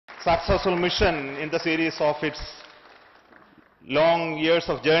successful mission in the series of its long years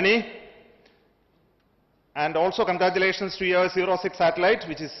of journey. And also congratulations to your 06 satellite,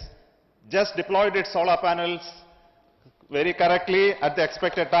 which is just deployed its solar panels very correctly at the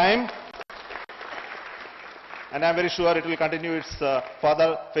expected time. And I'm very sure it will continue its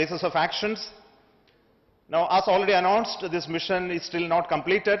further phases of actions. Now, as already announced, this mission is still not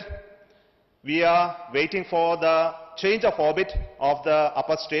completed. We are waiting for the change of orbit of the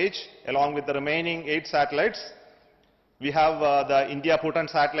upper stage along with the remaining 8 satellites. We have the India Bhutan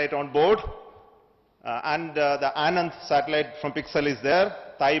satellite on board and the Anand satellite from Pixel is there.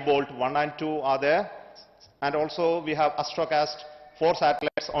 Thai Bolt 1 and 2 are there. And also we have Astrocast 4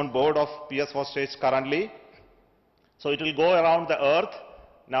 satellites on board of PS4 stage currently. So it will go around the Earth.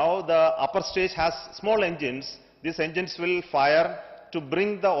 Now the upper stage has small engines. These engines will fire to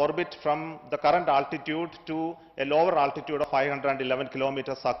bring the orbit from the current altitude to a lower altitude of 511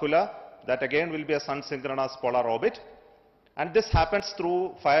 kilometers circular. That again will be a sun-synchronous polar orbit. And this happens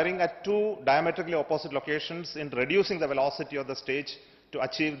through firing at 2 diametrically opposite locations in reducing the velocity of the stage to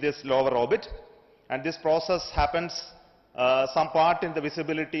achieve this lower orbit. And this process happens some part in the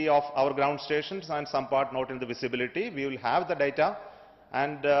visibility of our ground stations and some part not in the visibility. We will have the data,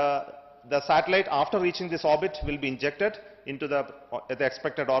 and the satellite after reaching this orbit will be injected into the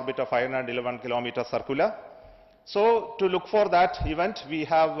expected orbit of 511 kilometers circular. So to look for that event, we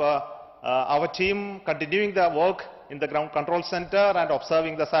have our team continuing the work in the ground control center and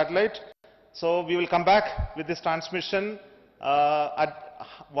observing the satellite. So we will come back with this transmission at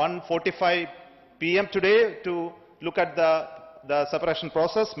 1:45 p.m. today to look at the separation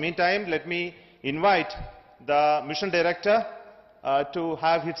process. Meantime, let me invite the mission director to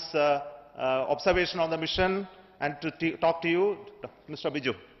have his observation on the mission and to talk to you, Mr.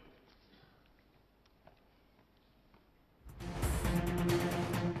 Biju.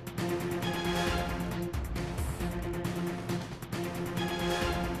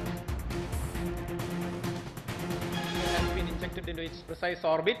 Into its precise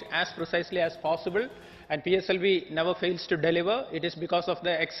orbit as precisely as possible, and PSLV never fails to deliver. It is because of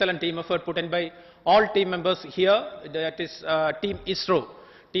the excellent team effort put in by all team members here, that is Team ISRO.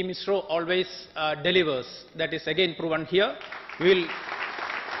 Team ISRO always delivers. That is again proven here.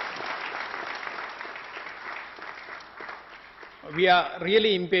 We are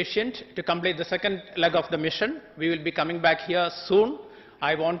really impatient to complete the second leg of the mission. We will be coming back here soon.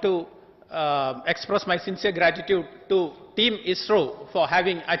 I want to express my sincere gratitude to Team ISRO for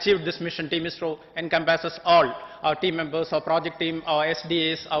having achieved this mission. Team ISRO encompasses all our team members, our project team, our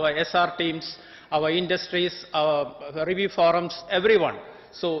SDAs, our SR teams, our industries, our review forums, everyone.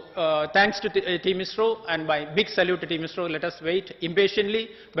 So thanks to Team ISRO, and my big salute to Team ISRO. Let us wait impatiently,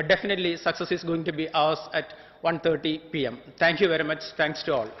 but definitely success is going to be ours at 1:30 p.m. Thank you very much. Thanks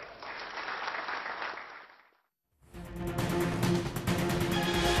to all.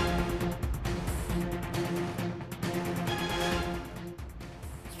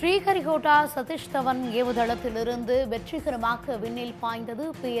 Sriharikota Satish தவன் ஏவுதளத்திலிருந்து வெற்றிகரமாக விண்ணில் பாய்ந்தது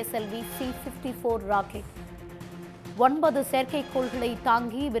PSLV C-54 rocket. 9 செயற்கைக்கோள்களை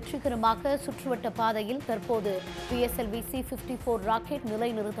தாங்கி வெற்றிகரமாக சுற்றுவட்ட பாதையில் தற்போது PSLV C-54 rocket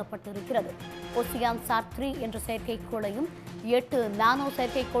நிலைநிறுத்தப்பட்டிருக்கிறது. OSIAN-SAT-3 என்ற செயற்கைக்கோளையும் 8 நானோ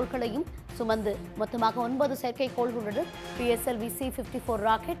செயற்கைக்கோள்களையும் சுமந்து மொத்தமாக 9 செயற்கைக்கோள்களுடன் PSLV C-54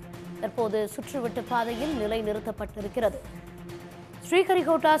 ராக்கெட் தற்போது சுற்றுவட்ட பாதையில் நிலைநிறுத்தப்பட்டிருக்கிறது.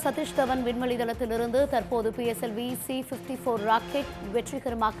 ஸ்ரீஹரிகோட்டா சதீஷ் தவன் விண்வெளி தளத்திலிருந்து தற்போது PSLV C-54 ராக்கெட்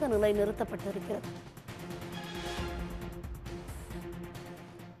வெற்றிகரமாக நிலைநிறுத்தப்பட்டிருக்கிறது.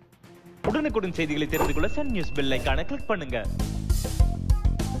 உடனுக்குடன் செய்திகளை தெரிந்து கொள்ள சன் நியூஸ் பெல் ஐகானை கிளிக் பண்ணுங்க.